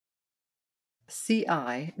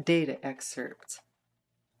CI Data Excerpts.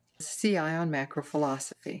 CI on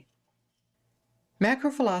Macrophilosophy.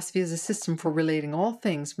 Macrophilosophy is a system for relating all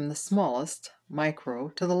things from the smallest, micro,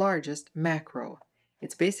 to the largest, macro.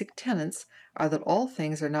 Its basic tenets are that all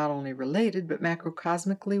things are not only related, but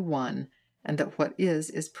macrocosmically one, and that what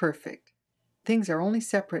is perfect. Things are only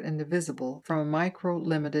separate and divisible from a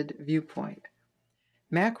micro-limited viewpoint.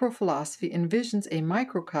 Macrophilosophy envisions a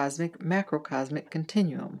microcosmic-macrocosmic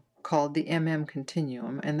continuum, called the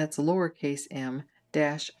continuum, and that's lowercase m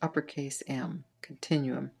dash uppercase m,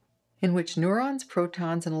 continuum, in which neurons,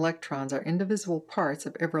 protons, and electrons are indivisible parts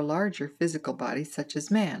of ever larger physical bodies such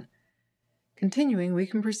as man. Continuing, we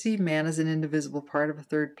can perceive man as an indivisible part of a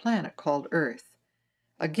third planet called Earth.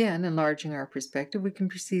 Again, enlarging our perspective, we can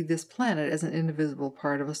perceive this planet as an indivisible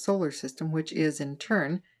part of a solar system, which is, in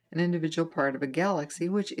turn, an individual part of a galaxy,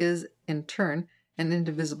 which is, in turn, an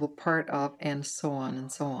indivisible part of, and so on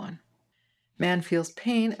and so on. Man feels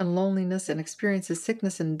pain and loneliness and experiences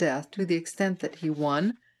sickness and death to the extent that he,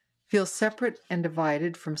 1, feels separate and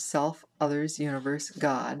divided from self, others, universe,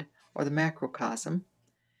 God, or the macrocosm.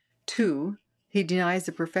 2, he denies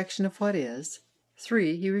the perfection of what is.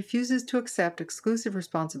 3, he refuses to accept exclusive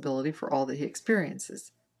responsibility for all that he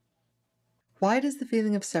experiences. Why does the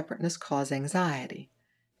feeling of separateness cause anxiety?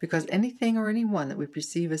 Because anything or anyone that we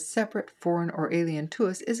perceive as separate, foreign, or alien to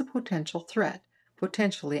us is a potential threat,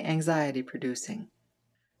 potentially anxiety-producing.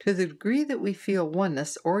 To the degree that we feel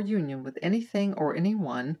oneness or union with anything or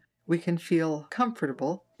anyone, we can feel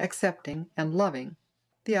comfortable, accepting, and loving,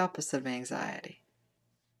 the opposite of anxiety.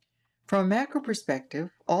 From a macro perspective,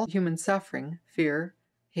 all human suffering, fear,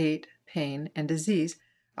 hate, pain, and disease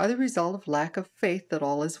are the result of lack of faith that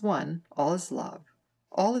all is one, all is love,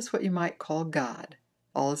 all is what you might call God,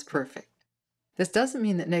 all is perfect. This doesn't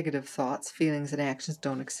mean that negative thoughts, feelings, and actions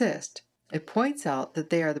don't exist. It points out that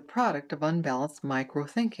they are the product of unbalanced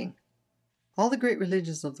micro-thinking. All the great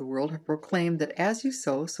religions of the world have proclaimed that as you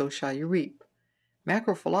sow, so shall you reap.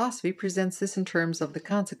 Macrophilosophy presents this in terms of the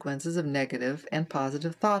consequences of negative and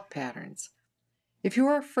positive thought patterns. If you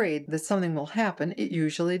are afraid that something will happen, it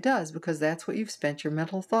usually does, because that's what you've spent your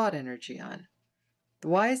mental thought energy on. The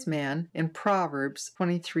wise man in Proverbs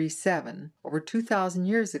 23:7, over 2,000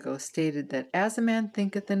 years ago, stated that as a man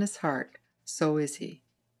thinketh in his heart, so is he.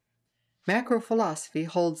 Macrophilosophy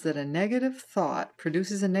holds that a negative thought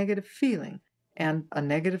produces a negative feeling and a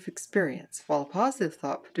negative experience, while a positive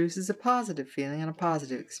thought produces a positive feeling and a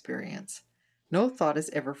positive experience. No thought is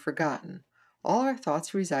ever forgotten. All our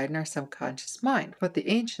thoughts reside in our subconscious mind, what the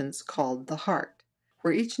ancients called the heart,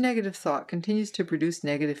 where each negative thought continues to produce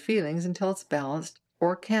negative feelings until it's balanced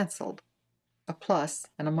or canceled. A plus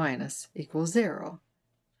and a minus equals 0,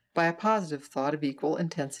 by a positive thought of equal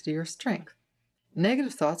intensity or strength.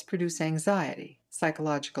 Negative thoughts produce anxiety,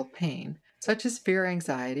 psychological pain, such as fear,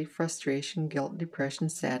 anxiety, frustration, guilt, depression,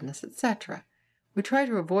 sadness, etc. We try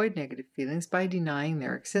to avoid negative feelings by denying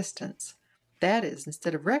their existence. That is,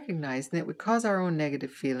 instead of recognizing that we cause our own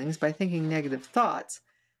negative feelings by thinking negative thoughts,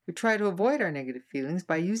 we try to avoid our negative feelings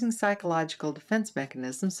by using psychological defense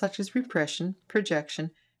mechanisms such as repression,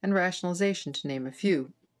 projection, and rationalization, to name a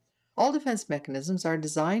few. All defense mechanisms are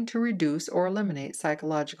designed to reduce or eliminate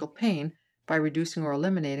psychological pain by reducing or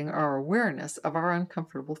eliminating our awareness of our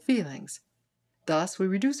uncomfortable feelings. Thus, we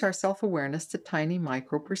reduce our self-awareness to tiny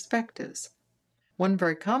micro-perspectives. One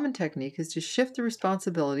very common technique is to shift the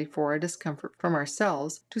responsibility for our discomfort from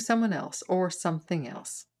ourselves to someone else or something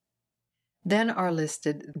else. Then are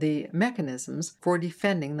listed the mechanisms for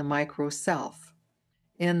defending the micro-self.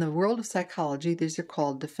 In the world of psychology, these are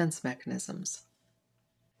called defense mechanisms.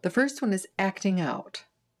 The first one is acting out,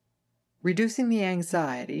 reducing the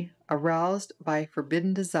anxiety aroused by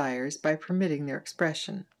forbidden desires by permitting their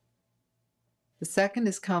expression. The second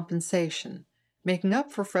is compensation, making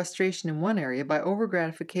up for frustration in one area by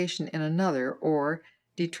overgratification in another, or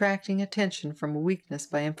detracting attention from a weakness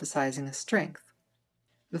by emphasizing a strength.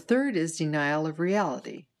 The third is denial of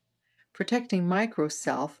reality, protecting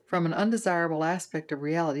micro-self from an undesirable aspect of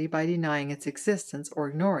reality by denying its existence or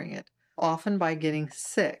ignoring it, often by getting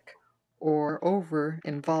sick or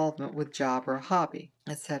over-involvement with job or hobby,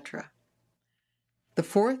 etc. The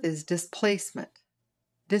fourth is displacement,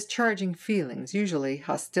 discharging feelings, usually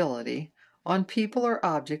hostility, on people or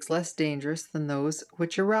objects less dangerous than those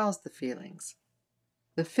which arouse the feelings.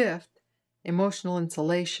 The fifth, emotional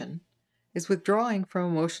insulation, is withdrawing from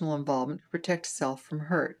emotional involvement to protect self from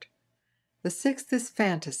hurt. The sixth is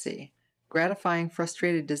fantasy, gratifying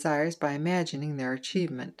frustrated desires by imagining their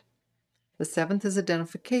achievement. The seventh is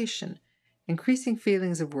identification, increasing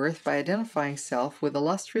feelings of worth by identifying self with an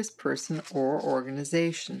illustrious person or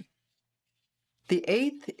organization. The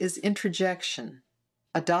eighth is introjection,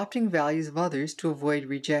 adopting values of others to avoid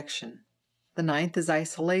rejection. The ninth is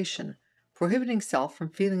isolation, prohibiting self from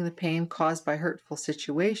feeling the pain caused by hurtful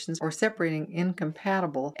situations or separating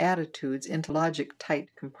incompatible attitudes into logic-tight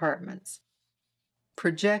compartments.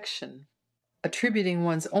 Projection, attributing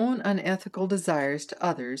one's own unethical desires to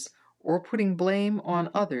others or putting blame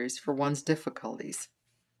on others for one's difficulties.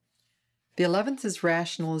 The 11th is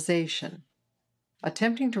rationalization,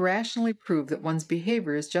 attempting to rationally prove that one's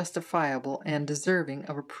behavior is justifiable and deserving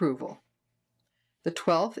of approval. The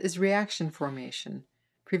 12th is reaction formation,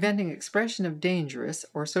 preventing expression of dangerous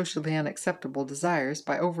or socially unacceptable desires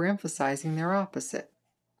by overemphasizing their opposite.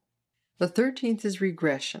 The 13th is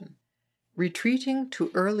regression, retreating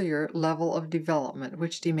to earlier level of development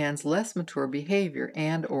which demands less mature behavior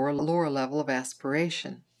and or a lower level of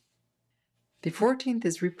aspiration. The 14th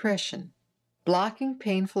is repression, blocking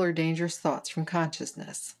painful or dangerous thoughts from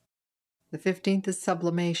consciousness. The 15th is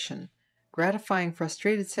sublimation, gratifying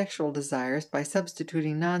frustrated sexual desires by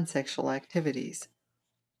substituting non-sexual activities.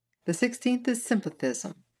 The 16th is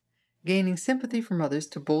sympathism, gaining sympathy from others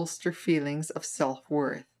to bolster feelings of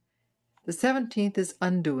self-worth. The 17th is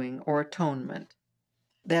undoing or atonement,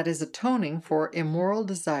 that is, atoning for immoral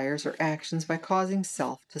desires or actions by causing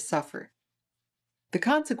self to suffer. The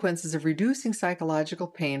consequences of reducing psychological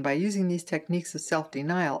pain by using these techniques of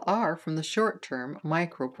self-denial are, from the short-term,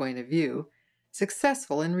 micro point of view,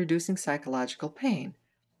 successful in reducing psychological pain.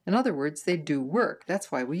 In other words, they do work. That's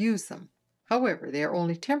why we use them. However, they are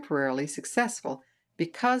only temporarily successful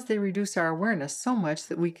because they reduce our awareness so much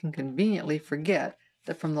that we can conveniently forget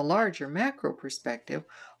that from the larger macro perspective,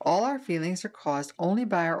 all our feelings are caused only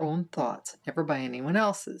by our own thoughts, never by anyone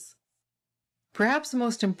else's. Perhaps the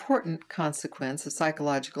most important consequence of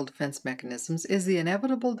psychological defense mechanisms is the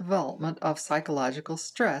inevitable development of psychological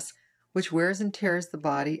stress, which wears and tears the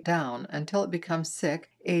body down until it becomes sick,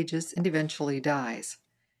 ages, and eventually dies.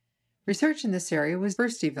 Research in this area was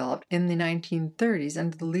first developed in the 1930s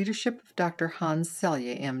under the leadership of Dr. Hans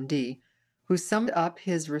Selye, MD, who summed up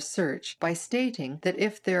his research by stating that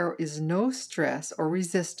if there is no stress or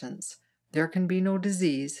resistance, there can be no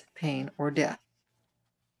disease, pain, or death.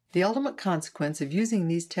 The ultimate consequence of using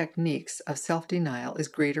these techniques of self-denial is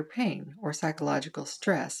greater pain or psychological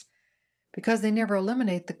stress because they never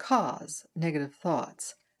eliminate the cause, negative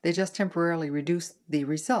thoughts. They just temporarily reduce the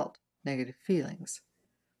result, negative feelings.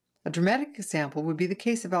 A dramatic example would be the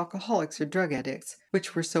case of alcoholics or drug addicts,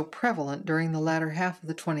 which were so prevalent during the latter half of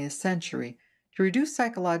the 20th century. To reduce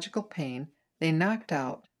psychological pain, they knocked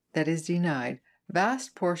out, that is, denied,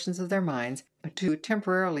 vast portions of their minds to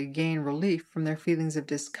temporarily gain relief from their feelings of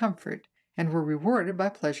discomfort and were rewarded by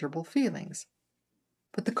pleasurable feelings.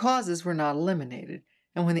 But the causes were not eliminated,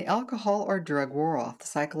 and when the alcohol or drug wore off, the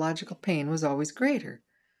psychological pain was always greater.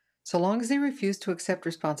 So long as they refused to accept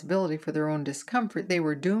responsibility for their own discomfort, they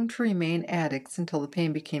were doomed to remain addicts until the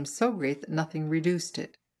pain became so great that nothing reduced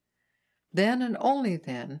it. Then and only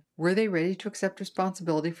then were they ready to accept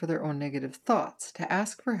responsibility for their own negative thoughts, to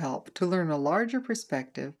ask for help, to learn a larger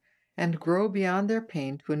perspective, and grow beyond their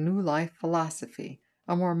pain to a new life philosophy,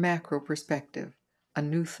 a more macro perspective, a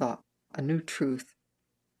new thought, a new truth.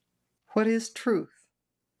 What is truth?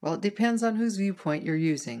 Well, it depends on whose viewpoint you're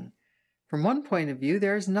using. From one point of view,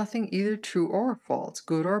 there is nothing either true or false,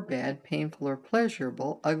 good or bad, painful or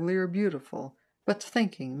pleasurable, ugly or beautiful, but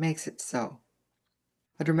thinking makes it so.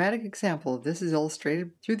 A dramatic example of this is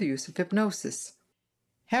illustrated through the use of hypnosis.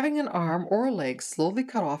 Having an arm or a leg slowly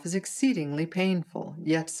cut off is exceedingly painful,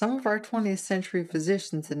 yet some of our 20th century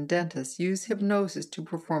physicians and dentists use hypnosis to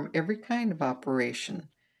perform every kind of operation,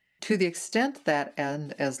 to the extent that,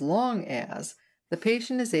 and as long as, the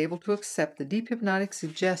patient is able to accept the deep hypnotic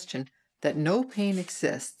suggestion that no pain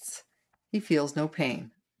exists, he feels no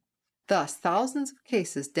pain. Thus, thousands of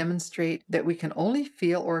cases demonstrate that we can only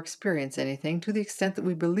feel or experience anything to the extent that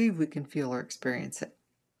we believe we can feel or experience it.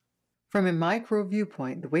 From a micro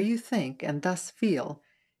viewpoint, the way you think and thus feel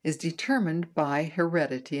is determined by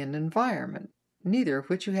heredity and environment, neither of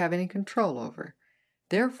which you have any control over.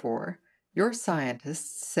 Therefore, your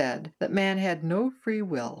scientists said that man had no free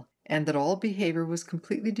will and that all behavior was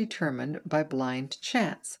completely determined by blind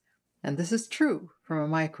chance. And this is true from a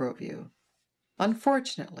micro view.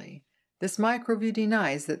 Unfortunately, this micro view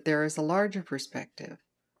denies that there is a larger perspective.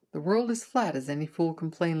 The world is flat, as any fool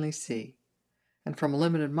can plainly see. And from a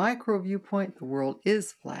limited micro viewpoint, the world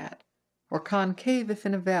is flat, or concave if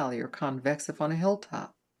in a valley, or convex if on a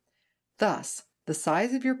hilltop. Thus, the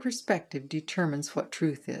size of your perspective determines what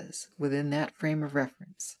truth is within that frame of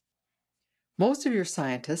reference. Most of your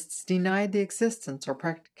scientists denied the existence or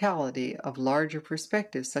practicality of larger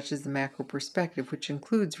perspectives such as the macro perspective, which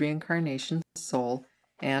includes reincarnation, soul,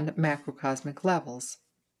 and macrocosmic levels.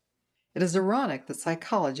 It is ironic that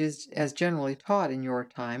psychology, as generally taught in your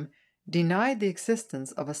time, denied the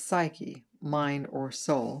existence of a psyche, mind, or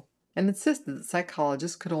soul, and insisted that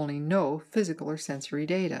psychologists could only know physical or sensory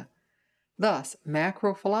data. Thus,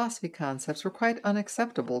 macro philosophy concepts were quite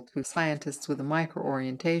unacceptable to scientists with a micro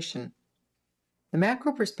orientation. The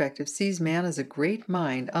macro perspective sees man as a great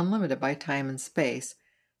mind unlimited by time and space,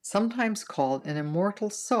 sometimes called an immortal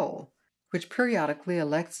soul, which periodically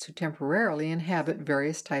elects to temporarily inhabit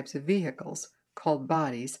various types of vehicles, called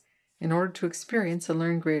bodies, in order to experience and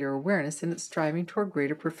learn greater awareness in its striving toward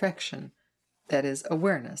greater perfection, that is,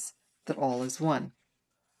 awareness that all is one.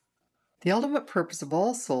 The ultimate purpose of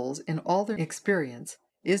all souls in all their experience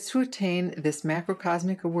is to attain this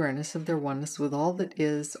macrocosmic awareness of their oneness with all that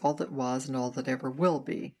is, all that was, and all that ever will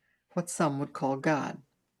be, what some would call God.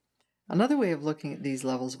 Another way of looking at these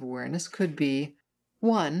levels of awareness could be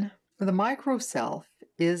 1. The micro self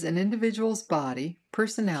is an individual's body,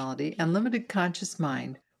 personality, and limited conscious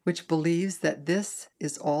mind, which believes that this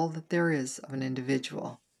is all that there is of an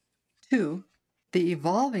individual. 2. The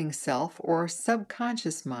evolving self or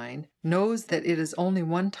subconscious mind knows that it is only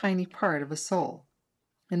one tiny part of a soul.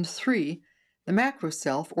 And 3. The macro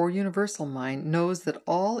self or universal mind knows that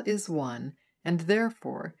all is one and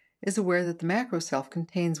therefore is aware that the macro self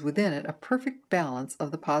contains within it a perfect balance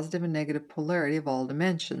of the positive and negative polarity of all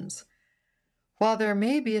dimensions. While there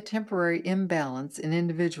may be a temporary imbalance in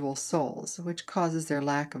individual souls, which causes their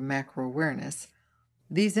lack of macro awareness,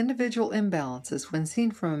 these individual imbalances, when seen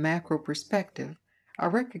from a macro perspective, are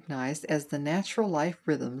recognized as the natural life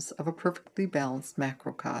rhythms of a perfectly balanced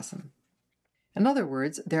macrocosm. In other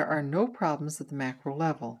words, there are no problems at the macro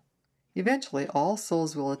level. Eventually, all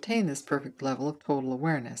souls will attain this perfect level of total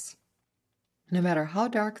awareness. No matter how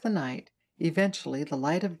dark the night, eventually the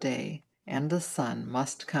light of day and the sun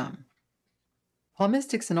must come. While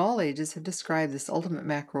mystics in all ages have described this ultimate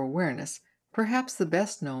macro awareness, perhaps the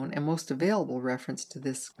best known and most available reference to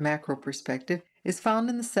this macro perspective is found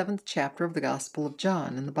in the 7th chapter of the Gospel of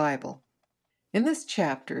John in the Bible. In this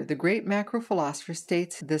chapter, the great macro philosopher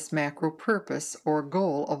states this macro purpose or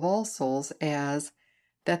goal of all souls as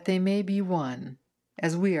that they may be one,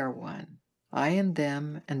 as we are one, I and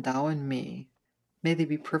them, and thou and me. May they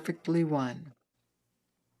be perfectly one.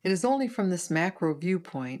 It is only from this macro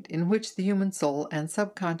viewpoint, in which the human soul and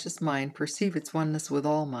subconscious mind perceive its oneness with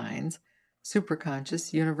all minds,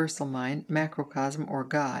 superconscious, universal mind, macrocosm, or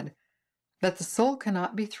God, that the soul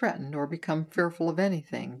cannot be threatened or become fearful of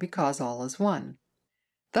anything, because all is one.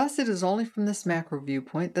 Thus it is only from this macro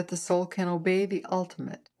viewpoint that the soul can obey the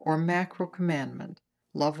ultimate, or macro commandment,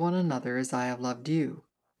 love one another as I have loved you,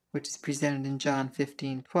 which is presented in John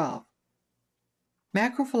 15:12.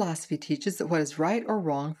 Macro philosophy teaches that what is right or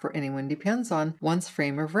wrong for anyone depends on one's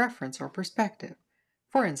frame of reference or perspective.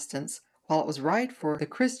 For instance, while it was right for the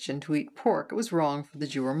Christian to eat pork, it was wrong for the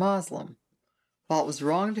Jew or Moslem. While it was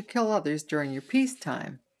wrong to kill others during your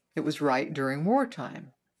peacetime, it was right during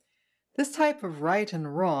wartime. This type of right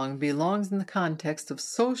and wrong belongs in the context of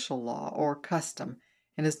social law or custom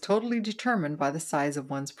and is totally determined by the size of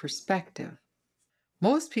one's perspective.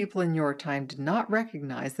 Most people in your time did not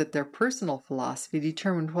recognize that their personal philosophy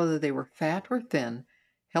determined whether they were fat or thin,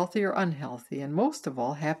 healthy or unhealthy, and most of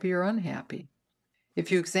all, happy or unhappy.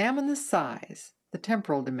 If you examine the size, the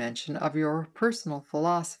temporal dimension of your personal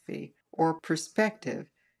philosophy or perspective,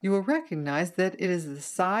 you will recognize that it is the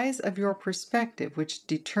size of your perspective which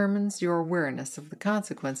determines your awareness of the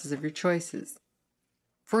consequences of your choices.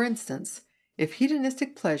 For instance, if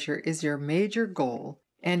hedonistic pleasure is your major goal,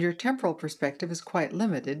 and your temporal perspective is quite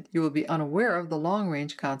limited, you will be unaware of the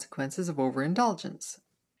long-range consequences of overindulgence.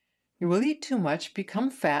 You will eat too much,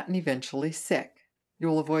 become fat, and eventually sick. You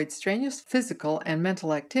will avoid strenuous physical and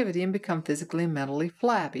mental activity and become physically and mentally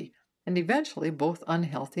flabby, and eventually both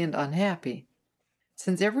unhealthy and unhappy.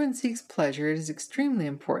 Since everyone seeks pleasure, it is extremely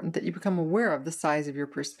important that you become aware of the size of your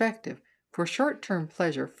perspective, for short-term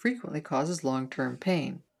pleasure frequently causes long-term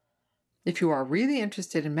pain. If you are really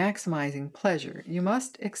interested in maximizing pleasure, you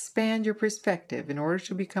must expand your perspective in order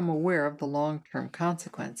to become aware of the long-term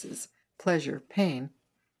consequences, pleasure, pain,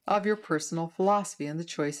 of your personal philosophy and the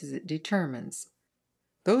choices it determines.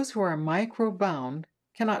 Those who are micro-bound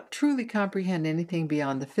cannot truly comprehend anything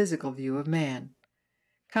beyond the physical view of man.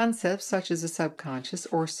 Concepts such as the subconscious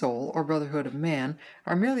or soul or brotherhood of man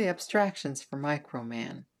are merely abstractions for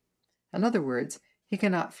micro-man. In other words, he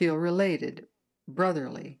cannot feel related,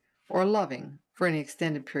 brotherly, or loving for any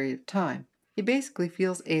extended period of time. He basically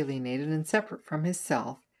feels alienated and separate from his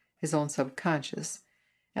self his own subconscious,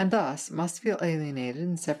 and thus must feel alienated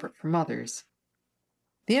and separate from others.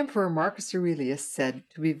 The Emperor Marcus Aurelius said,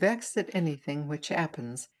 "To be vexed at anything which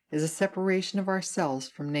happens is a separation of ourselves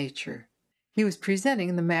from nature." He was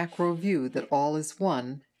presenting the macro view that all is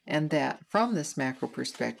one, and that, from this macro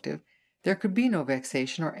perspective, there could be no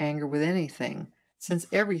vexation or anger with anything, since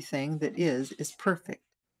everything that is perfect.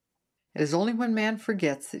 It is only when man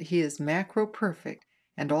forgets that he is macro perfect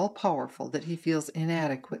and all powerful that he feels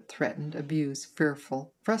inadequate, threatened, abused,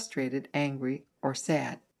 fearful, frustrated, angry, or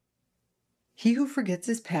sad. He who forgets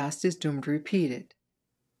his past is doomed to repeat it.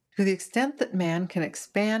 To the extent that man can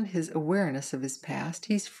expand his awareness of his past,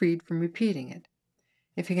 he is freed from repeating it.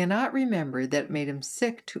 If he cannot remember that it made him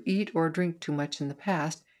sick to eat or drink too much in the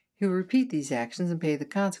past, he will repeat these actions and pay the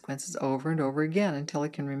consequences over and over again until he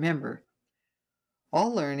can remember.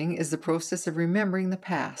 All learning is the process of remembering the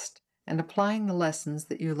past and applying the lessons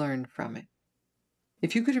that you learned from it.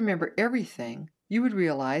 If you could remember everything, you would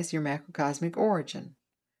realize your macrocosmic origin.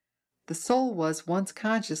 The soul was once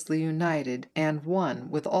consciously united and one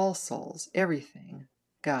with all souls, everything,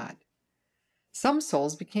 God. Some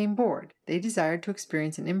souls became bored. They desired to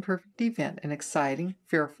experience an imperfect event, an exciting,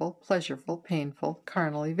 fearful, pleasurable, painful,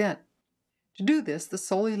 carnal event. To do this, the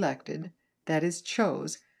soul elected, that is,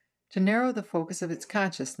 chose, to narrow the focus of its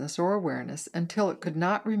consciousness or awareness until it could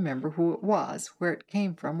not remember who it was, where it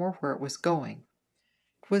came from, or where it was going.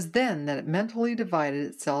 It was then that it mentally divided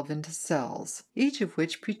itself into cells, each of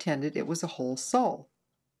which pretended it was a whole soul.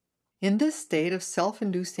 In this state of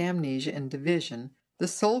self-induced amnesia and division, the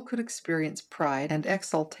soul could experience pride and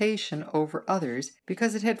exultation over others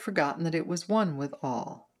because it had forgotten that it was one with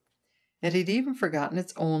all. It had even forgotten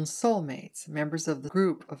its own soulmates, members of the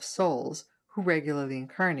group of souls who regularly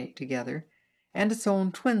incarnate together, and its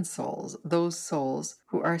own twin souls, those souls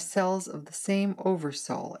who are cells of the same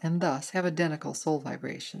oversoul and thus have identical soul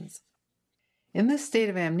vibrations. In this state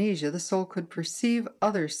of amnesia, the soul could perceive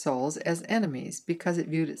other souls as enemies because it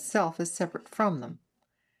viewed itself as separate from them.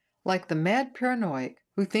 Like the mad paranoiac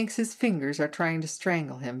who thinks his fingers are trying to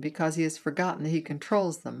strangle him because he has forgotten that he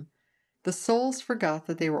controls them, the souls forgot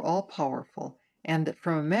that they were all powerful and that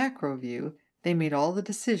from a macro view they made all the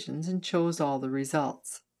decisions and chose all the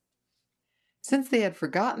results. Since they had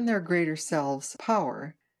forgotten their greater selves'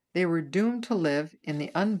 power, they were doomed to live in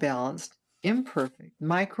the unbalanced, imperfect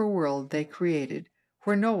micro world they created,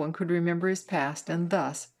 where no one could remember his past and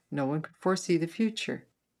thus no one could foresee the future.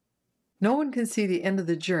 No one can see the end of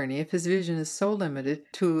the journey if his vision is so limited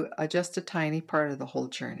to just a tiny part of the whole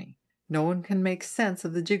journey. No one can make sense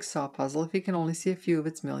of the jigsaw puzzle if he can only see a few of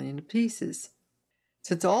its million pieces.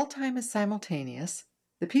 Since all time is simultaneous,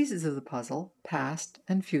 the pieces of the puzzle, past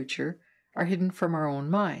and future, are hidden from our own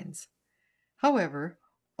minds. However,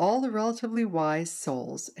 all the relatively wise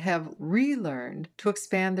souls have relearned to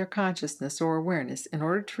expand their consciousness or awareness in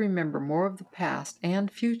order to remember more of the past and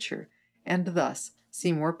future, and thus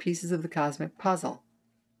see more pieces of the cosmic puzzle.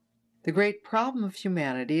 The great problem of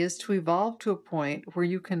humanity is to evolve to a point where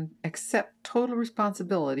you can accept total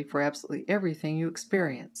responsibility for absolutely everything you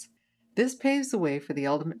experience. This paves the way for the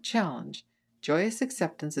ultimate challenge, joyous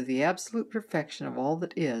acceptance of the absolute perfection of all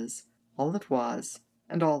that is, all that was,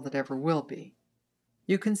 and all that ever will be.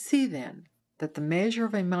 You can see, then, that the measure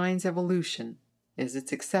of a mind's evolution is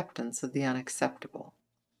its acceptance of the unacceptable.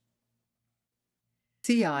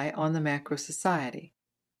 CI on the macro society.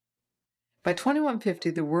 By 2150,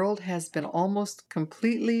 the world has been almost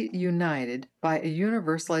completely united by a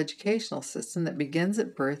universal educational system that begins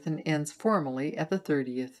at birth and ends formally at the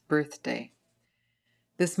 30th birthday.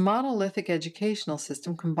 This monolithic educational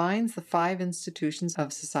system combines the 5 institutions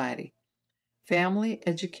of society: family,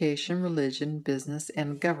 education, religion, business,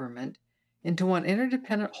 and government into one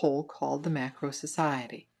interdependent whole called the macro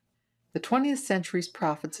society. The 20th century's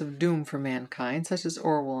prophets of doom for mankind, such as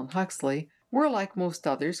Orwell and Huxley, were, like most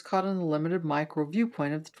others, caught in the limited micro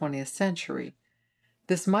viewpoint of the 20th century.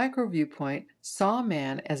 This micro viewpoint saw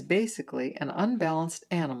man as basically an unbalanced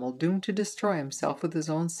animal doomed to destroy himself with his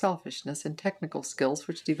own selfishness and technical skills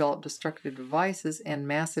which develop destructive devices and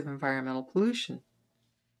massive environmental pollution.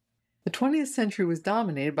 The 20th century was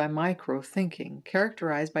dominated by micro thinking,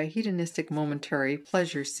 characterized by hedonistic momentary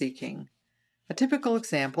pleasure seeking. A typical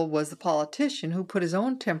example was the politician who put his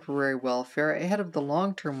own temporary welfare ahead of the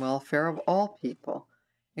long-term welfare of all people,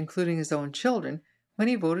 including his own children, when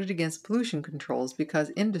he voted against pollution controls because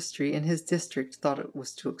industry in his district thought it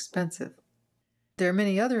was too expensive. There are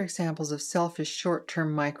many other examples of selfish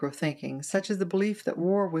short-term micro-thinking, such as the belief that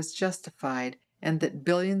war was justified and that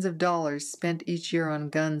billions of dollars spent each year on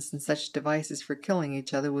guns and such devices for killing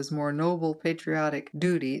each other was more noble patriotic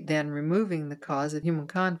duty than removing the cause of human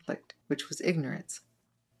conflict, which was ignorance.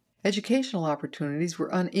 Educational opportunities were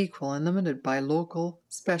unequal and limited by local,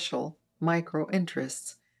 special, micro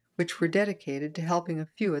interests, which were dedicated to helping a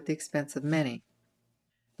few at the expense of many.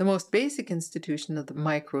 The most basic institution of the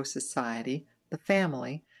micro-society, the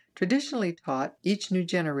family, traditionally taught each new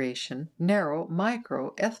generation narrow,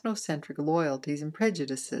 micro-ethnocentric loyalties and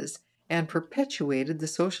prejudices and perpetuated the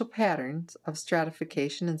social patterns of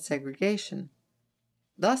stratification and segregation.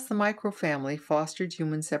 Thus, the microfamily fostered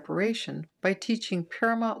human separation by teaching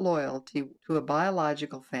paramount loyalty to a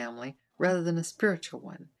biological family rather than a spiritual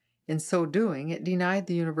one. In so doing, it denied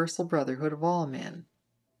the universal brotherhood of all men.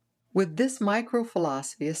 With this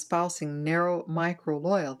micro-philosophy espousing narrow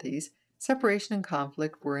micro-loyalties, separation and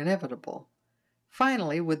conflict were inevitable.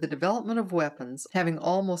 Finally, with the development of weapons having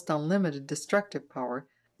almost unlimited destructive power,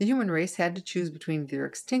 the human race had to choose between their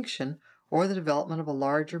extinction or the development of a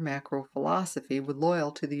larger macro-philosophy with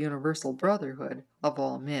loyal to the universal brotherhood of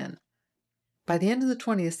all men. By the end of the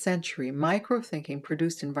 20th century, micro-thinking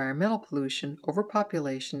produced environmental pollution,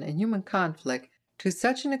 overpopulation, and human conflict to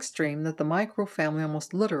such an extreme that the micro-family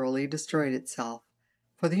almost literally destroyed itself.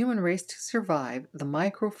 For the human race to survive, the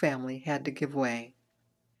micro-family had to give way.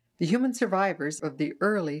 The human survivors of the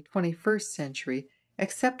early 21st century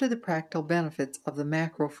accepted the practical benefits of the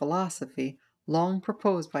macro-philosophy long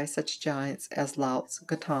proposed by such giants as Lao Tzu,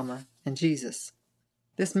 Gautama, and Jesus.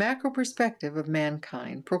 This macro perspective of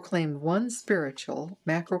mankind proclaimed one spiritual,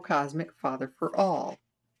 macrocosmic Father for all.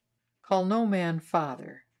 Call no man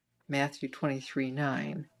father, Matthew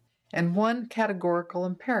 23:9, and one categorical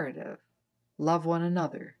imperative, love one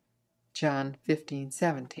another, John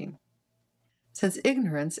 15:17. Since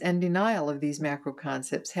ignorance and denial of these macro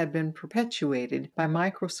concepts had been perpetuated by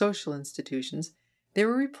micro-social institutions, they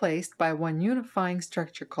were replaced by one unifying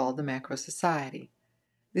structure called the macro-society.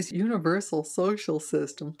 This universal social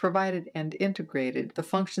system provided and integrated the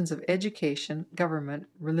functions of education, government,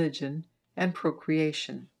 religion, and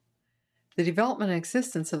procreation. The development and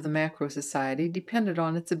existence of the macro society depended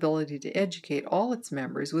on its ability to educate all its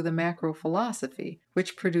members with a macro philosophy,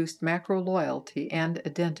 which produced macro loyalty and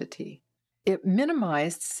identity. It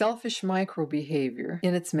minimized selfish micro behavior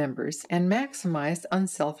in its members and maximized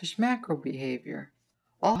unselfish macro behavior.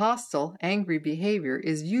 All hostile, angry behavior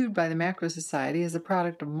is viewed by the macro society as a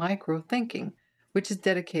product of micro thinking, which is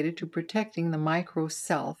dedicated to protecting the micro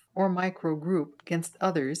self or micro group against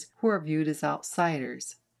others who are viewed as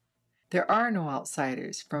outsiders. There are no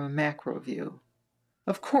outsiders from a macro view.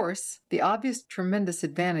 Of course, the obvious tremendous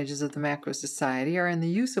advantages of the macro society are in the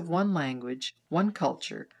use of one language, one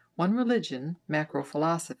culture, one religion, macro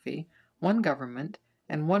philosophy, one government,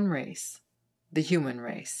 and one race, the human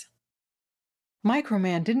race.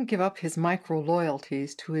 Microman didn't give up his micro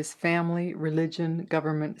loyalties to his family, religion,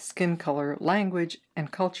 government, skin color, language,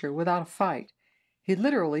 and culture without a fight. He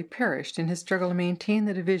literally perished in his struggle to maintain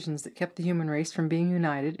the divisions that kept the human race from being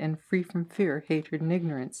united and free from fear, hatred, and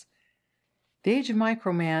ignorance. The age of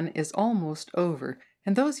Microman is almost over,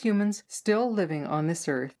 and those humans still living on this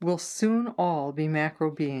earth will soon all be macro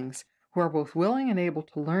beings who are both willing and able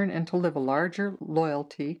to learn and to live a larger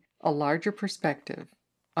loyalty, a larger perspective,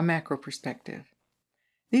 a macro perspective.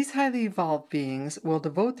 These highly evolved beings will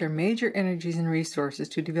devote their major energies and resources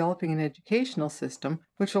to developing an educational system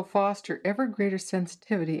which will foster ever greater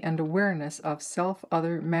sensitivity and awareness of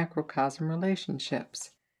self-other macrocosm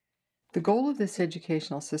relationships. The goal of this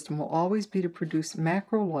educational system will always be to produce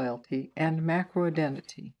macro-loyalty and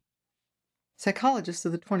macro-identity. Psychologists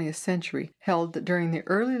of the 20th century held that during the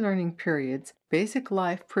early learning periods, basic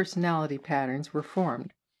life personality patterns were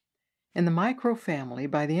formed. In the micro-family,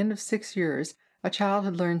 by the end of 6 years, a child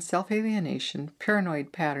had learned self-alienation,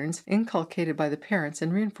 paranoid patterns inculcated by the parents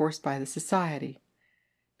and reinforced by the society.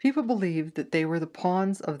 People believed that they were the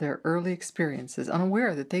pawns of their early experiences,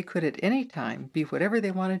 unaware that they could at any time be whatever they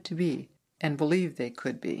wanted to be, and believed they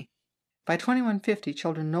could be. By 2150,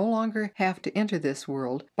 children no longer have to enter this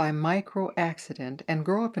world by micro-accident and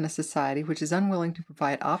grow up in a society which is unwilling to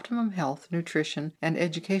provide optimum health, nutrition, and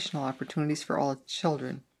educational opportunities for all its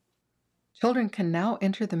children. Children can now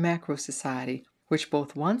enter the macro society, which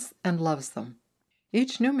both wants and loves them.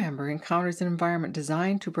 Each new member encounters an environment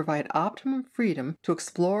designed to provide optimum freedom to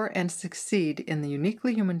explore and succeed in the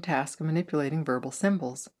uniquely human task of manipulating verbal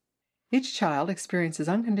symbols. Each child experiences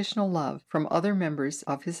unconditional love from other members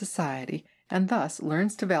of his society and thus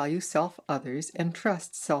learns to value self-others and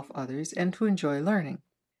trust self-others and to enjoy learning.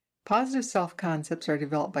 Positive self-concepts are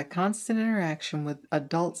developed by constant interaction with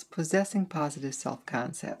adults possessing positive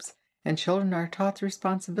self-concepts, and children are taught the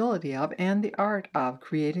responsibility of and the art of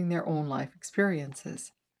creating their own life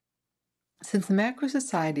experiences. Since the macro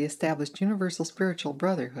society established universal spiritual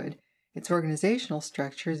brotherhood, Its organizational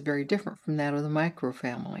structure is very different from that of the micro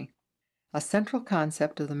family. A central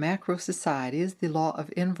concept of the macro society is the law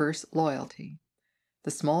of inverse loyalty.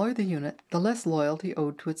 The smaller the unit, the less loyalty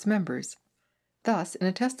owed to its members. Thus, in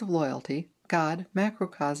a test of loyalty, God,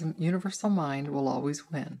 macrocosm, universal mind will always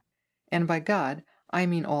win. And by God, I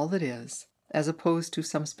mean all that is, as opposed to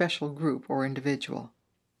some special group or individual.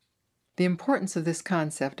 The importance of this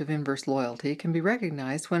concept of inverse loyalty can be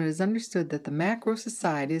recognized when it is understood that the macro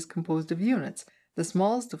society is composed of units, the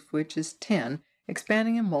smallest of which is 10,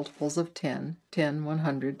 expanding in multiples of 10, 10,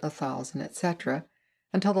 100, 1,000, etc.,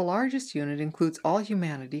 until the largest unit includes all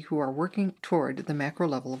humanity who are working toward the macro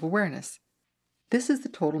level of awareness. This is the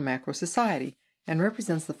total macro society, and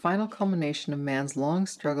represents the final culmination of man's long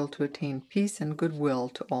struggle to attain peace and goodwill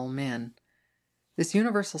to all men. This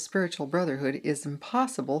universal spiritual brotherhood is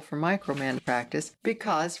impossible for microman to practice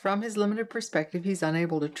because, from his limited perspective, he's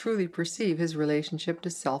unable to truly perceive his relationship to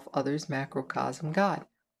self, others, macrocosm, God.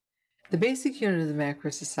 The basic unit of the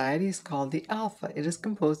macro society is called the alpha. It is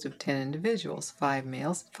composed of 10 individuals, 5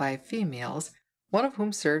 males, 5 females, one of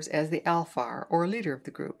whom serves as the alphar, or leader of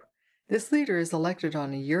the group. This leader is elected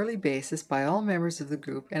on a yearly basis by all members of the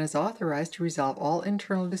group and is authorized to resolve all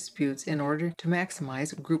internal disputes in order to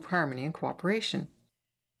maximize group harmony and cooperation.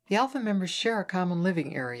 The alpha members share a common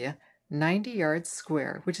living area, 90 yards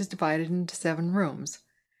square, which is divided into 7 rooms.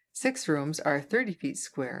 6 rooms are 30 feet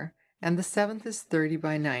square, and the 7th is 30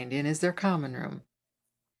 by 90 and is their common room.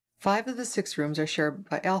 5 of the 6 rooms are shared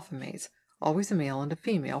by alpha mates, always a male and a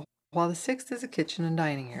female, while the 6th is a kitchen and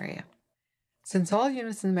dining area. Since all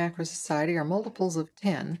units in the macro society are multiples of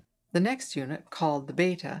 10, the next unit, called the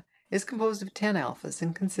beta, is composed of 10 alphas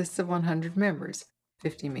and consists of 100 members,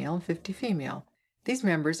 50 male and 50 female. These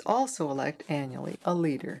members also elect annually a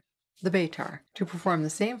leader, the betar, to perform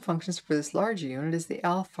the same functions for this larger unit as the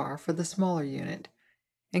alphar for the smaller unit.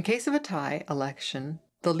 In case of a tie election,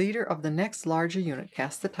 the leader of the next larger unit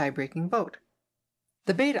casts the tie-breaking vote.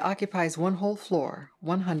 The beta occupies one whole floor,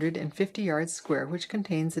 150 yards square, which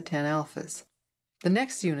contains the 10 alphas. The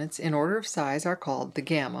next units in order of size are called the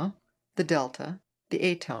gamma, the delta,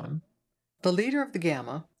 the atom. The leader of the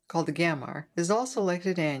gamma, called the gammar, is also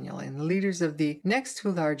elected annually, and the leaders of the next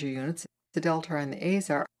 2 larger units, the delta and the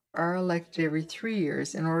azar, are elected every 3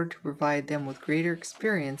 years in order to provide them with greater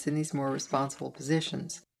experience in these more responsible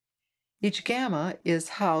positions. Each gamma is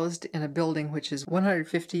housed in a building which is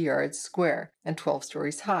 150 yards square and 12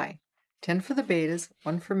 stories high. 10 for the betas,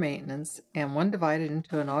 1 for maintenance, and 1 divided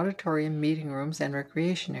into an auditorium, meeting rooms, and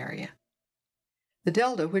recreation area. The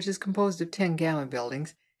delta, which is composed of 10 gamma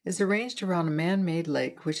buildings, is arranged around a man-made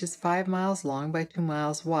lake which is 5 miles long by 2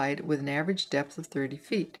 miles wide with an average depth of 30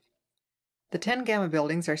 feet. The 10 gamma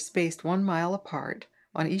buildings are spaced 1 mile apart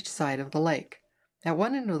on each side of the lake. At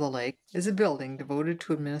one end of the lake is a building devoted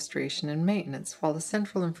to administration and maintenance, while the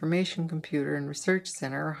Central Information Computer and Research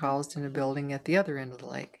Center are housed in a building at the other end of the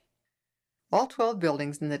lake. All 12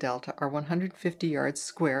 buildings in the delta are 150 yards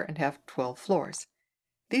square and have 12 floors.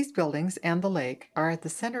 These buildings and the lake are at the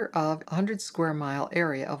center of a 100 square mile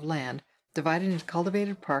area of land divided into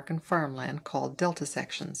cultivated park and farmland called delta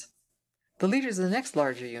sections. The leaders of the next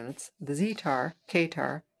larger units, the zetar,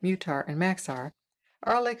 katar, mutar, and maxar,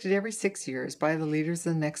 are elected every 6 years by the leaders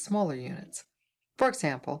of the next smaller units. For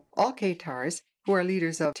example, all katars, who are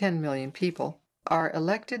leaders of 10 million people, are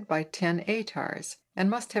elected by 10 atars and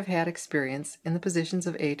must have had experience in the positions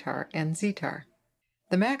of atar and zetar.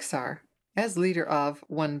 The maxar, as leader of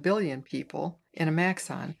 1 billion people in a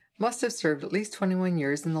maxon, must have served at least 21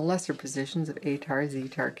 years in the lesser positions of atar,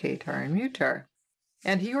 zetar, katar, and mutar,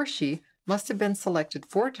 and he or she must have been selected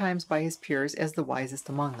 4 times by his peers as the wisest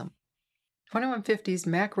among them. 2150's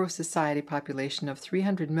macro society population of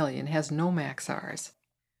 300 million has no maxars.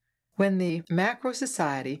 When the macro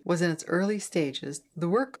society was in its early stages, the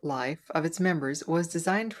work life of its members was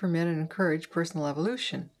designed to permit and encourage personal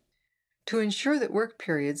evolution. To ensure that work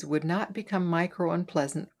periods would not become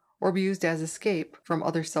micro-unpleasant or be used as escape from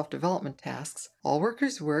other self-development tasks, all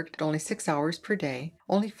workers worked only 6 hours per day,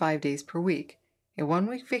 only 5 days per week. A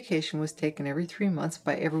 1-week vacation was taken every 3 months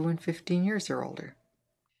by everyone 15 years or older.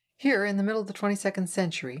 Here, in the middle of the 22nd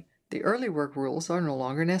century, the early work rules are no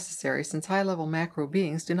longer necessary since high-level macro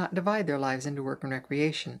beings do not divide their lives into work and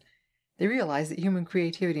recreation. They realize that human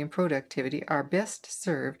creativity and productivity are best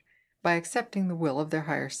served by accepting the will of their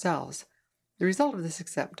higher selves. The result of this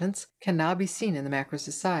acceptance can now be seen in the macro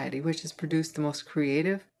society, which has produced the most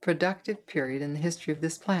creative, productive period in the history of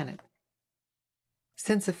this planet.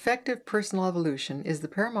 Since effective personal evolution is the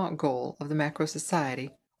paramount goal of the macro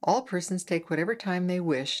society, all persons take whatever time they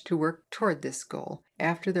wish to work toward this goal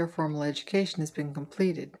after their formal education has been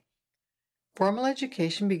completed. Formal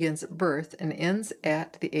education begins at birth and ends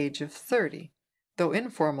at the age of 30, though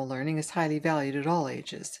informal learning is highly valued at all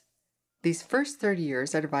ages. These first 30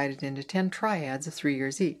 years are divided into 10 triads of 3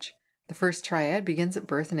 years each. The first triad begins at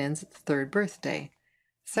birth and ends at the third birthday.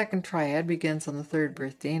 The second triad begins on the third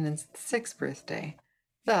birthday and ends at the sixth birthday.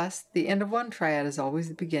 Thus, the end of one triad is always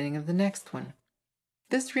the beginning of the next one.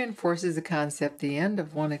 This reinforces the concept the end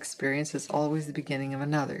of one experience is always the beginning of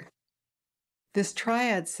another. This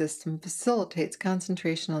triad system facilitates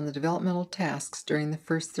concentration on the developmental tasks during the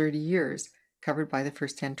first 30 years, covered by the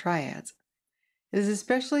first 10 triads. It is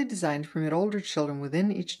especially designed to permit older children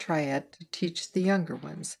within each triad to teach the younger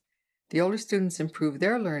ones. The older students improve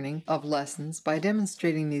their learning of lessons by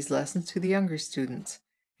demonstrating these lessons to the younger students.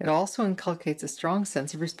 It also inculcates a strong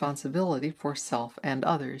sense of responsibility for self and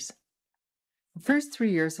others. The first 3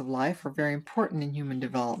 years of life are very important in human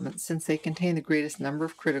development since they contain the greatest number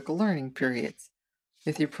of critical learning periods.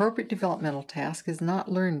 If the appropriate developmental task is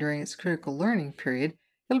not learned during its critical learning period,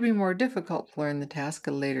 it will be more difficult to learn the task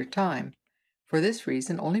at a later time. For this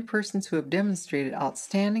reason, only persons who have demonstrated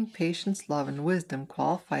outstanding patience, love, and wisdom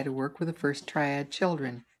qualify to work with the first triad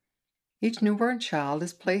children. Each newborn child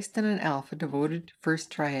is placed in an alpha devoted to first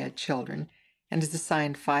triad children and is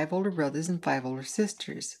assigned 5 older brothers and 5 older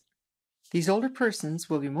sisters. These older persons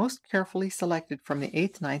will be most carefully selected from the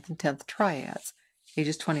 8th, 9th, and 10th triads,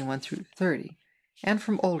 ages 21 through 30, and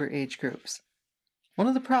from older age groups. One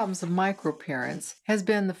of the problems of micro-parents has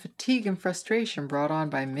been the fatigue and frustration brought on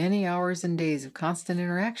by many hours and days of constant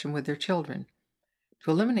interaction with their children.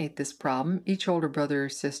 To eliminate this problem, each older brother or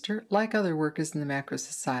sister, like other workers in the macro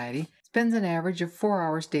society, spends an average of 4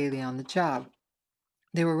 hours daily on the job.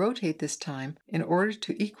 They will rotate this time in order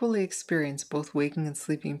to equally experience both waking and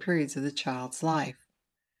sleeping periods of the child's life.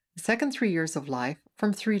 The second 3 years of life,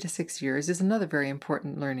 from 3 to 6 years, is another very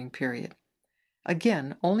important learning period.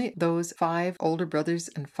 Again, only those 5 older brothers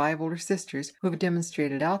and 5 older sisters who have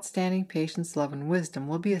demonstrated outstanding patience, love, and wisdom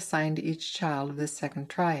will be assigned to each child of this second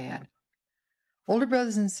triad. Older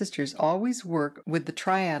brothers and sisters always work with the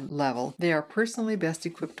triad level they are personally best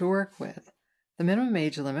equipped to work with. The minimum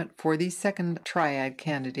age limit for these second triad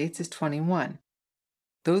candidates is 21.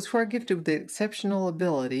 Those who are gifted with exceptional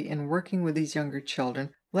ability in working with these younger children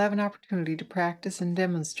will have an opportunity to practice and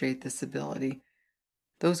demonstrate this ability.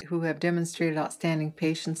 Those who have demonstrated outstanding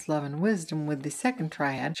patience, love, and wisdom with the second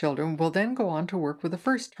triad children will then go on to work with the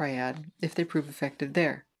first triad if they prove effective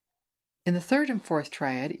there. In the third and fourth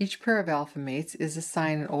triad, each pair of alpha mates is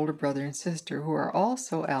assigned an older brother and sister who are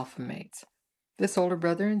also alpha mates. This older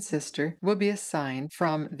brother and sister will be assigned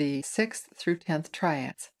from the 6th through 10th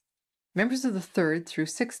triads. Members of the 3rd through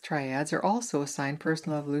 6th triads are also assigned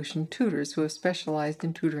personal evolution tutors who have specialized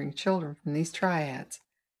in tutoring children from these triads.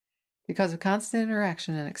 Because of constant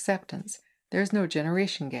interaction and acceptance, there is no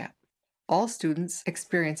generation gap. All students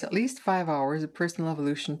experience at least 5 hours of personal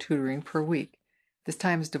evolution tutoring per week. This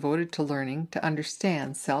time is devoted to learning to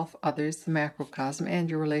understand self, others, the macrocosm, and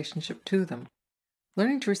your relationship to them.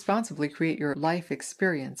 Learning to responsibly create your life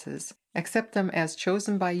experiences, accept them as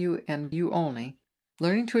chosen by you and you only,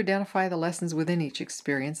 learning to identify the lessons within each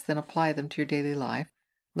experience, then apply them to your daily life,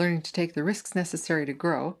 learning to take the risks necessary to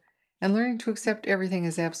grow, and learning to accept everything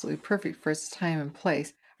as absolutely perfect for its time and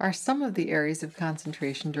place are some of the areas of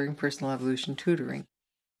concentration during personal evolution tutoring.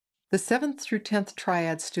 The 7th through 10th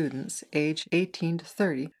triad students, age 18 to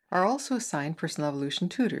 30, are also assigned personal evolution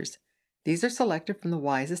tutors. These are selected from the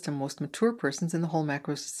wisest and most mature persons in the whole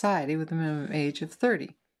macro society with a minimum age of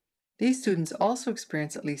 30. These students also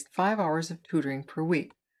experience at least 5 hours of tutoring per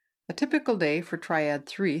week. A typical day for triad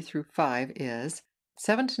 3 through 5 is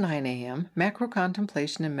 7 to 9 a.m., macro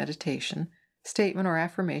contemplation and meditation, statement or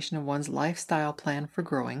affirmation of one's lifestyle plan for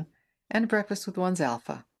growing, and breakfast with one's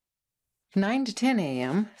alpha. 9 to 10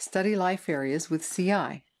 a.m., study life areas with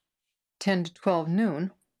CI. 10 to 12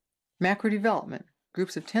 noon, macro development.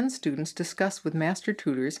 Groups of 10 students discuss with master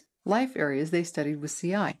tutors life areas they studied with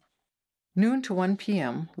CI. Noon to 1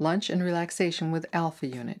 p.m., lunch and relaxation with Alpha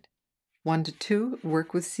Unit. 1 to 2,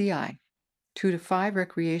 work with CI. 2 to 5,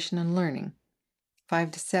 recreation and learning.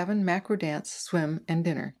 5 to 7, macro dance, swim, and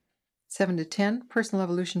dinner. 7 to 10, personal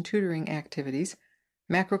evolution tutoring activities,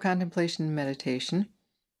 macro contemplation and meditation,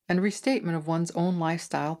 and restatement of one's own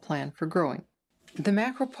lifestyle plan for growing. The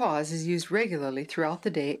macro pause is used regularly throughout the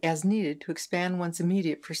day as needed to expand one's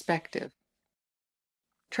immediate perspective.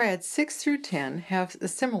 Triads 6 through 10 have a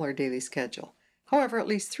similar daily schedule. However, at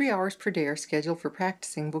least 3 hours per day are scheduled for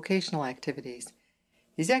practicing vocational activities.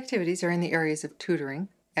 These activities are in the areas of tutoring,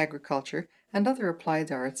 agriculture, and other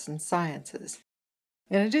applied arts and sciences.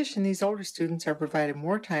 In addition, these older students are provided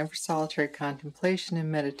more time for solitary contemplation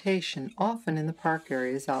and meditation, often in the park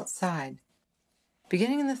areas outside.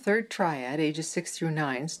 Beginning in the third triad, ages 6 through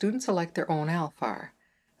 9, students elect their own alpha.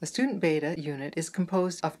 A student beta unit is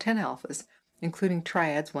composed of 10 alphas, including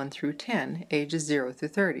triads 1 through 10, ages 0 through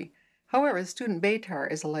 30. However, the student beta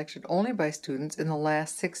is elected only by students in the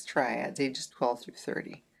last 6 triads, ages 12 through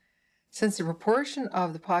 30. Since the proportion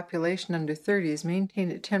of the population under 30 is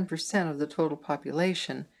maintained at 10% of the total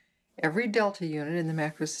population, every delta unit in the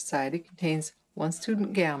macro society contains 1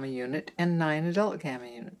 student gamma unit and 9 adult gamma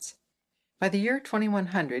units. By the year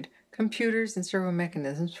 2100, computers and servo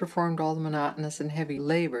mechanisms performed all the monotonous and heavy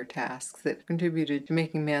labor tasks that contributed to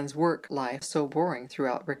making man's work life so boring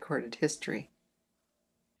throughout recorded history.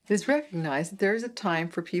 It is recognized that there is a time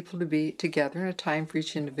for people to be together and a time for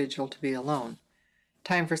each individual to be alone.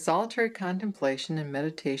 Time for solitary contemplation and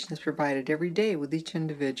meditation is provided every day, with each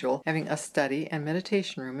individual having a study and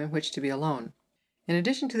meditation room in which to be alone. In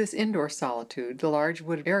addition to this indoor solitude, the large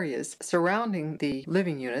wooded areas surrounding the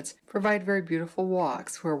living units provide very beautiful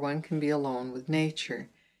walks where one can be alone with nature.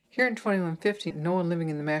 Here in 2150, no one living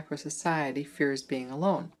in the macro society fears being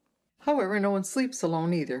alone. However, no one sleeps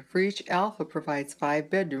alone either, for each alpha provides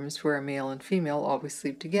 5 bedrooms where a male and female always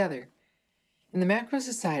sleep together. In the macro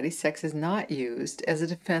society, sex is not used as a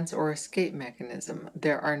defense or escape mechanism.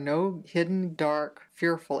 There are no hidden, dark,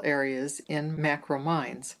 fearful areas in macro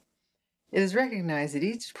minds. It is recognized that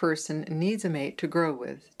each person needs a mate to grow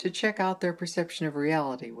with, to check out their perception of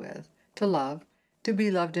reality with, to love, to be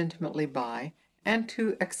loved intimately by, and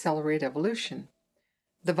to accelerate evolution.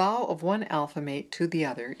 The vow of one alpha mate to the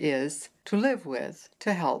other is to live with,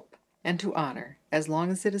 to help, and to honor, as long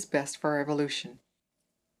as it is best for our evolution.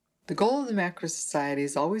 The goal of the macro society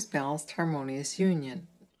is always balanced, harmonious union.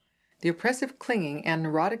 The oppressive clinging and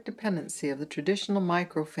neurotic dependency of the traditional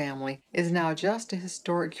micro-family is now just a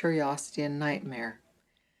historic curiosity and nightmare.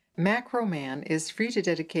 Macro-man is free to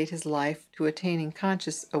dedicate his life to attaining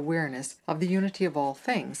conscious awareness of the unity of all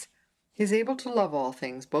things. He is able to love all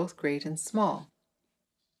things, both great and small.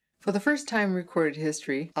 For the first time in recorded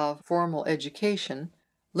history of formal education,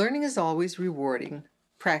 learning is always rewarding,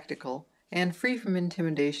 practical, and free from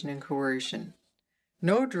intimidation and coercion.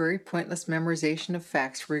 No dreary, pointless memorization of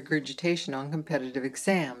facts for regurgitation on competitive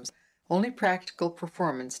exams. Only practical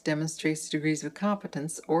performance demonstrates degrees of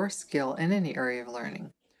competence or skill in any area of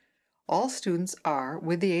learning. All students are,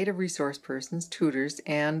 with the aid of resource persons, tutors,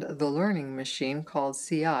 and the learning machine called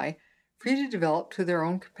CI, free to develop to their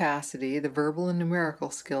own capacity the verbal and numerical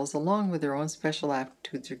skills along with their own special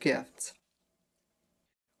aptitudes or gifts.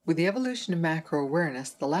 With the evolution of macro-awareness,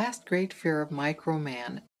 the last great fear of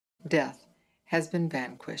micro-man, death, has been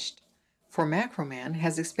vanquished. For macro-man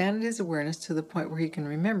has expanded his awareness to the point where he can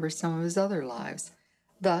remember some of his other lives.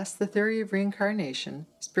 Thus, the theory of reincarnation,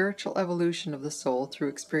 spiritual evolution of the soul through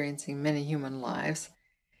experiencing many human lives,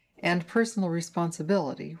 and personal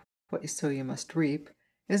responsibility, what you sow you must reap,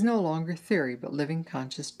 is no longer theory but living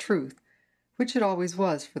conscious truth, which it always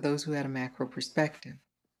was for those who had a macro perspective.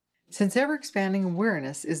 Since ever-expanding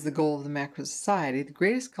awareness is the goal of the macro society, the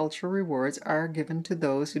greatest cultural rewards are given to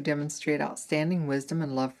those who demonstrate outstanding wisdom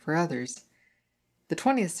and love for others. The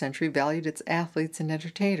 20th century valued its athletes and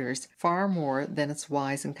entertainers far more than its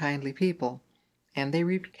wise and kindly people, and they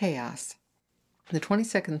reaped chaos. The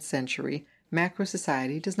 22nd century macro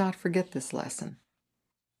society does not forget this lesson.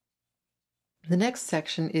 The next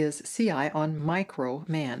section is CI on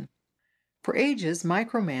micro-man. For ages,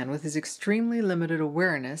 micro-man, with his extremely limited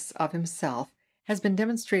awareness of himself, has been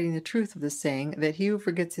demonstrating the truth of the saying that he who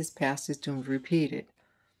forgets his past is doomed to repeat it.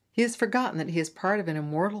 He has forgotten that he is part of an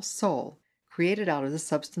immortal soul, created out of the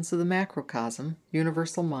substance of the macrocosm,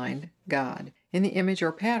 universal mind, God, in the image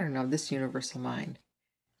or pattern of this universal mind.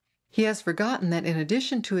 He has forgotten that in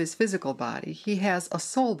addition to his physical body, he has a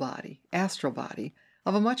soul body, astral body,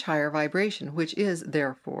 of a much higher vibration, which is,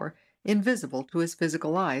 therefore, invisible to his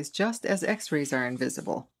physical eyes, just as X-rays are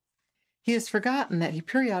invisible. He has forgotten that he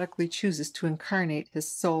periodically chooses to incarnate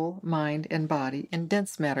his soul, mind, and body in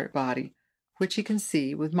dense matter body, which he can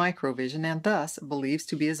see with microvision and thus believes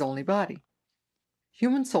to be his only body.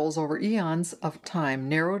 Human souls over eons of time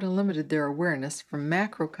narrowed and limited their awareness from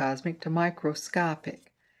macrocosmic to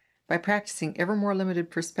microscopic. By practicing ever more limited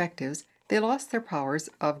perspectives, they lost their powers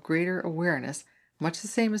of greater awareness, much the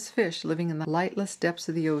same as fish living in the lightless depths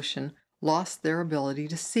of the ocean lost their ability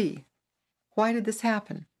to see. Why did this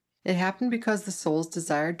happen? It happened because the souls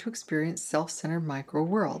desired to experience self-centered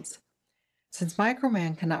micro-worlds. Since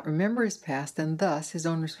micro-man cannot remember his past and thus his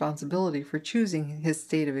own responsibility for choosing his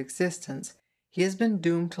state of existence, he has been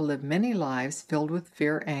doomed to live many lives filled with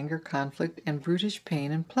fear, anger, conflict, and brutish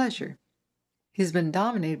pain and pleasure. He has been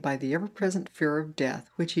dominated by the ever-present fear of death,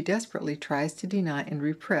 which he desperately tries to deny and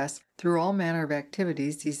repress through all manner of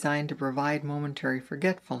activities designed to provide momentary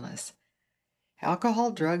forgetfulness. Alcohol,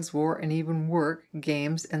 drugs, war, and even work,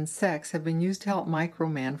 games, and sex have been used to help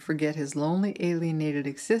Micro-Man forget his lonely, alienated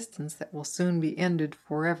existence that will soon be ended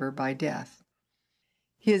forever by death.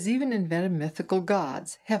 He has even invented mythical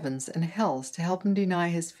gods, heavens, and hells to help him deny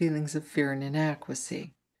his feelings of fear and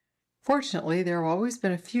inadequacy. Fortunately, there have always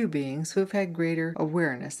been a few beings who have had greater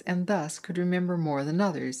awareness and thus could remember more than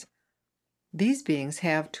others. These beings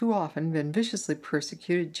have too often been viciously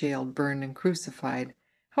persecuted, jailed, burned, and crucified.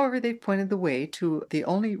 However, they've pointed the way to the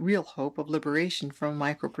only real hope of liberation from a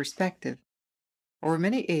micro-perspective. Over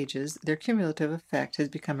many ages, their cumulative effect has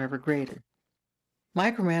become ever greater.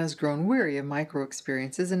 Microman has grown weary of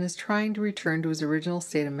micro-experiences and is trying to return to his original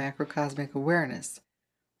state of macrocosmic awareness.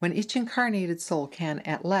 When each incarnated soul can,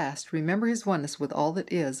 at last, remember his oneness with all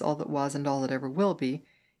that is, all that was, and all that ever will be,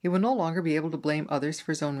 he will no longer be able to blame others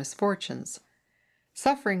for his own misfortunes.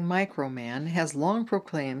 Suffering Microman has long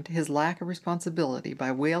proclaimed his lack of responsibility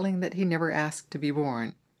by wailing that he never asked to be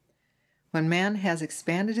born. When man has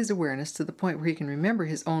expanded his awareness to the point where he can remember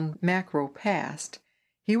his own macro past,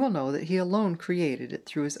 he will know that he alone created it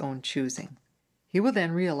through his own choosing. He will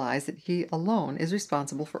then realize that he alone is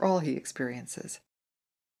responsible for all he experiences.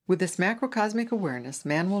 With this macrocosmic awareness,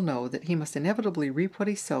 man will know that he must inevitably reap what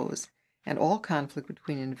he sows, and all conflict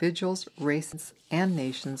between individuals, races, and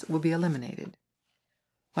nations will be eliminated.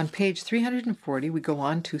 On page 340, we go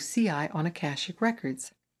on to CI on Akashic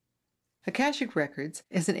Records. Akashic Records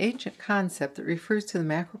is an ancient concept that refers to the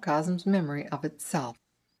macrocosm's memory of itself.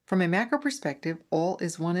 From a macro perspective, all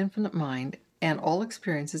is one infinite mind, and all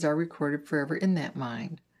experiences are recorded forever in that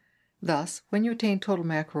mind. Thus, when you attain total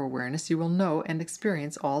macro awareness, you will know and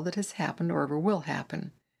experience all that has happened or ever will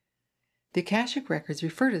happen. The Akashic Records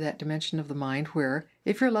refer to that dimension of the mind where,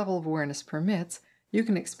 if your level of awareness permits, you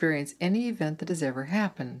can experience any event that has ever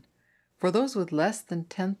happened. For those with less than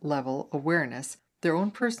 10th level awareness, their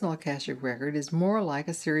own personal Akashic record is more like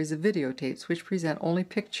a series of videotapes which present only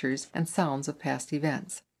pictures and sounds of past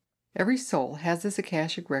events. Every soul has this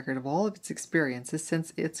Akashic record of all of its experiences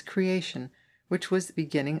since its creation, which was the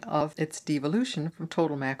beginning of its devolution from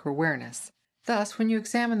total macro awareness. Thus, when you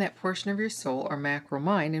examine that portion of your soul or macro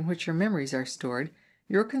mind in which your memories are stored,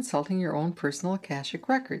 you're consulting your own personal Akashic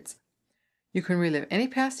records. You can relive any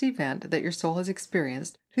past event that your soul has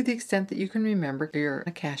experienced to the extent that you can remember your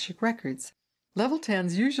Akashic records. Level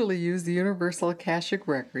 10s usually use the universal Akashic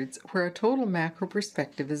records where a total macro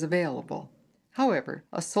perspective is available. However,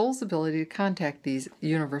 a soul's ability to contact these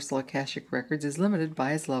universal Akashic records is limited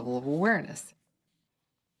by its level of awareness.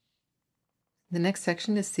 The next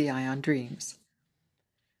section is CI on dreams.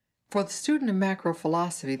 For the student of macro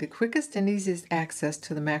philosophy, the quickest and easiest access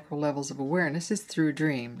to the macro levels of awareness is through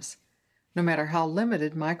dreams. No matter how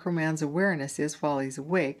limited Microman's awareness is while he's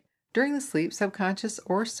awake, during the sleep, subconscious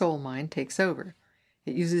or soul mind takes over.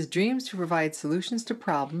 It uses dreams to provide solutions to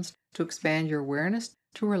problems, to expand your awareness,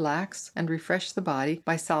 to relax and refresh the body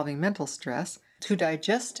by solving mental stress, to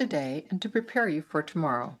digest today, and to prepare you for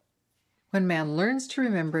tomorrow. When man learns to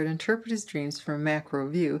remember and interpret his dreams from a macro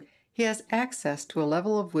view, he has access to a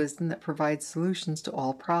level of wisdom that provides solutions to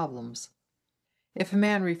all problems. If a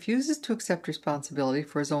man refuses to accept responsibility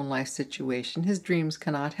for his own life situation, his dreams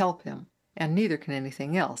cannot help him, and neither can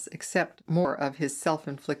anything else, except more of his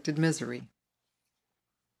self-inflicted misery.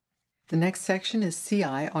 The next section is CI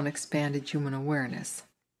on expanded human awareness.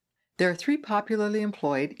 There are three popularly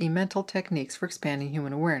employed mental techniques for expanding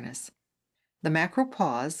human awareness: the macro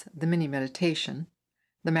pause, the mini meditation,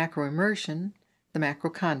 the macro immersion, the macro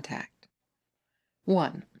contact.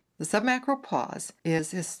 1. The submacro pause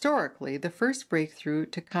is historically the first breakthrough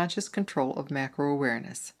to conscious control of macro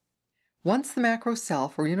awareness. Once the macro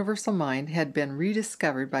self or universal mind had been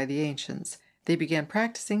rediscovered by the ancients, they began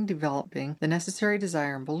practicing developing the necessary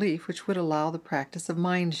desire and belief which would allow the practice of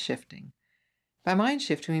mind shifting. By mind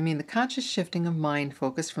shifting, we mean the conscious shifting of mind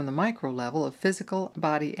focus from the micro level of physical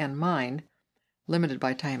body and mind, limited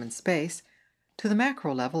by time and space, to the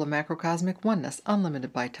macro level of macrocosmic oneness,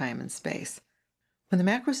 unlimited by time and space. When the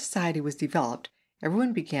macro society was developed,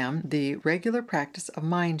 everyone began the regular practice of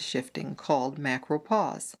mind shifting called macro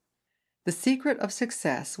pause. The secret of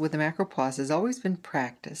success with the macro pause has always been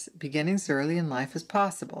practice, beginning as early in life as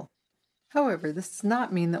possible. However, this does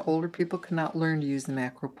not mean that older people cannot learn to use the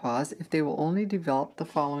macro pause if they will only develop the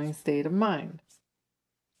following state of mind.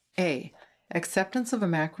 A. Acceptance of a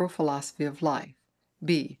macro philosophy of life.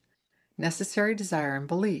 B. Necessary desire and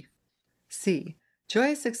belief. C.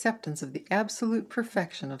 Joyous acceptance of the absolute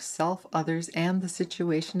perfection of self, others, and the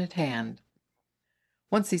situation at hand.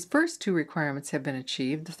 Once these first two requirements have been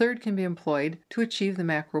achieved, the third can be employed to achieve the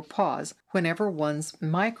macro pause whenever one's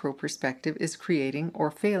micro perspective is creating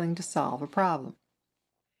or failing to solve a problem.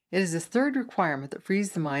 It is this third requirement that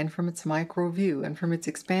frees the mind from its micro view and from its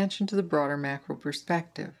expansion to the broader macro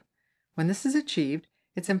perspective. When this is achieved,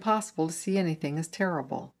 it's impossible to see anything as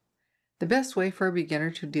terrible. The best way for a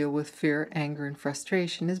beginner to deal with fear, anger, and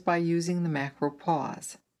frustration is by using the macro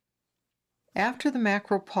pause. After the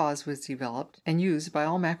macro pause was developed and used by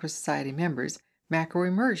all Macro Society members, macro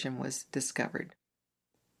immersion was discovered.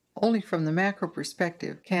 Only from the macro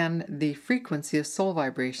perspective can the frequency of soul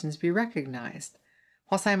vibrations be recognized.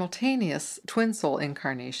 While simultaneous twin soul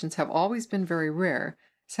incarnations have always been very rare,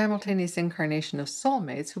 simultaneous incarnation of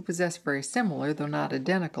soulmates who possess very similar, though not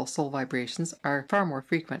identical, soul vibrations are far more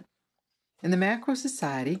frequent. In the Macro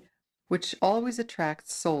Society, which always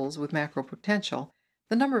attracts souls with macro potential,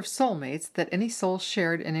 the number of soulmates that any soul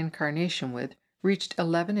shared an incarnation with reached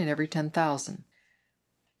 11 in every 10,000.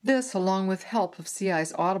 This, along with help of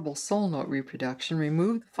CI's audible soul note reproduction,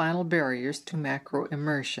 removed the final barriers to macro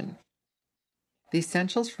immersion. The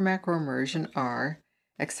essentials for macro immersion are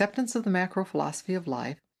acceptance of the macro philosophy of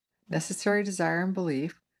life, necessary desire and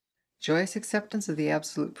belief, joyous acceptance of the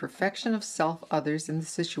absolute perfection of self, others, and the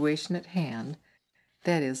situation at hand,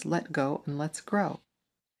 that is, let go and let's grow.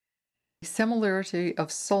 Similarity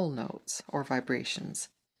of soul notes or vibrations,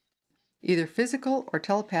 either physical or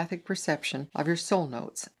telepathic perception of your soul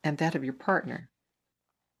notes and that of your partner.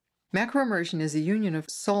 Macro immersion is a union of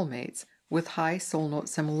soulmates with high soul note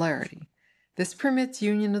similarity. This permits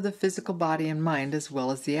union of the physical body and mind as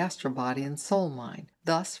well as the astral body and soul mind,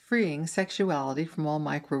 thus freeing sexuality from all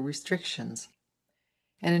micro restrictions.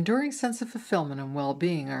 An enduring sense of fulfillment and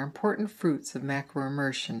well-being are important fruits of macro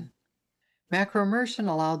immersion. Macro immersion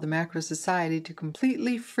allowed the Macro Society to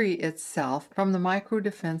completely free itself from the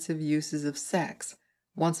micro-defensive uses of sex.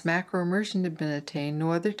 Once macro immersion had been attained,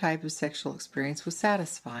 no other type of sexual experience was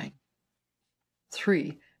satisfying.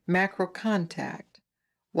 3. Macro contact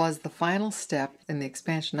was the final step in the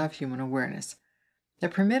expansion of human awareness.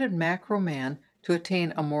 It permitted macro man to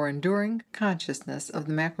attain a more enduring consciousness of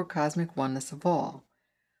the macrocosmic oneness of all.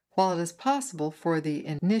 While it is possible for the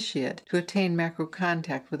initiate to attain macro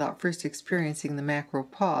contact without first experiencing the macro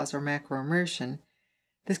pause or macro immersion,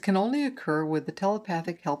 this can only occur with the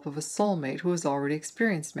telepathic help of a soulmate who has already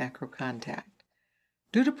experienced macro contact.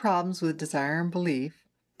 Due to problems with desire and belief,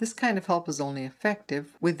 this kind of help is only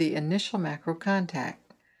effective with the initial macro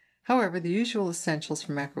contact. However, the usual essentials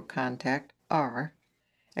for macro contact are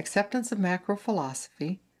acceptance of macro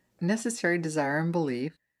philosophy, necessary desire and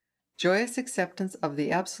belief, joyous acceptance of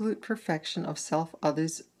the absolute perfection of self,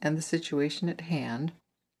 others, and the situation at hand,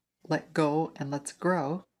 let go and let's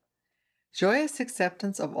grow, joyous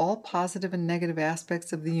acceptance of all positive and negative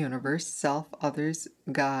aspects of the universe, self, others,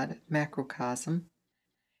 God, macrocosm,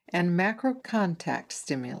 and macro contact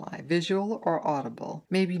stimuli, visual or audible,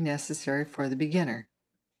 may be necessary for the beginner.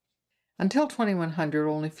 Until 2100,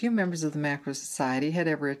 only few members of the Macro Society had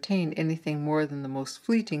ever attained anything more than the most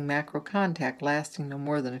fleeting macro contact lasting no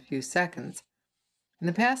more than a few seconds. In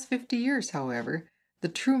the past 50 years, however, the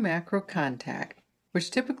true macro contact,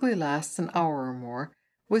 which typically lasts an hour or more,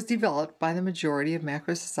 was developed by the majority of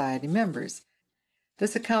Macro Society members.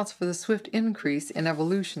 This accounts for the swift increase in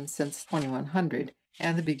evolution since 2100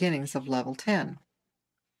 and the beginnings of Level 10.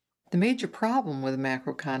 The major problem with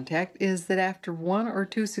macro contact is that after one or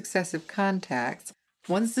two successive contacts,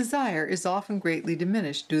 one's desire is often greatly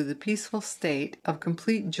diminished due to the peaceful state of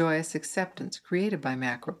complete joyous acceptance created by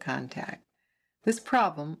macro contact. This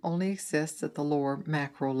problem only exists at the lower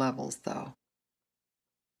macro levels, though.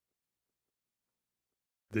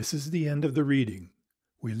 This is the end of the reading.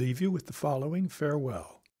 We leave you with the following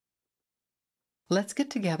farewell. Let's get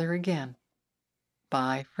together again.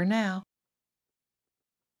 Bye for now.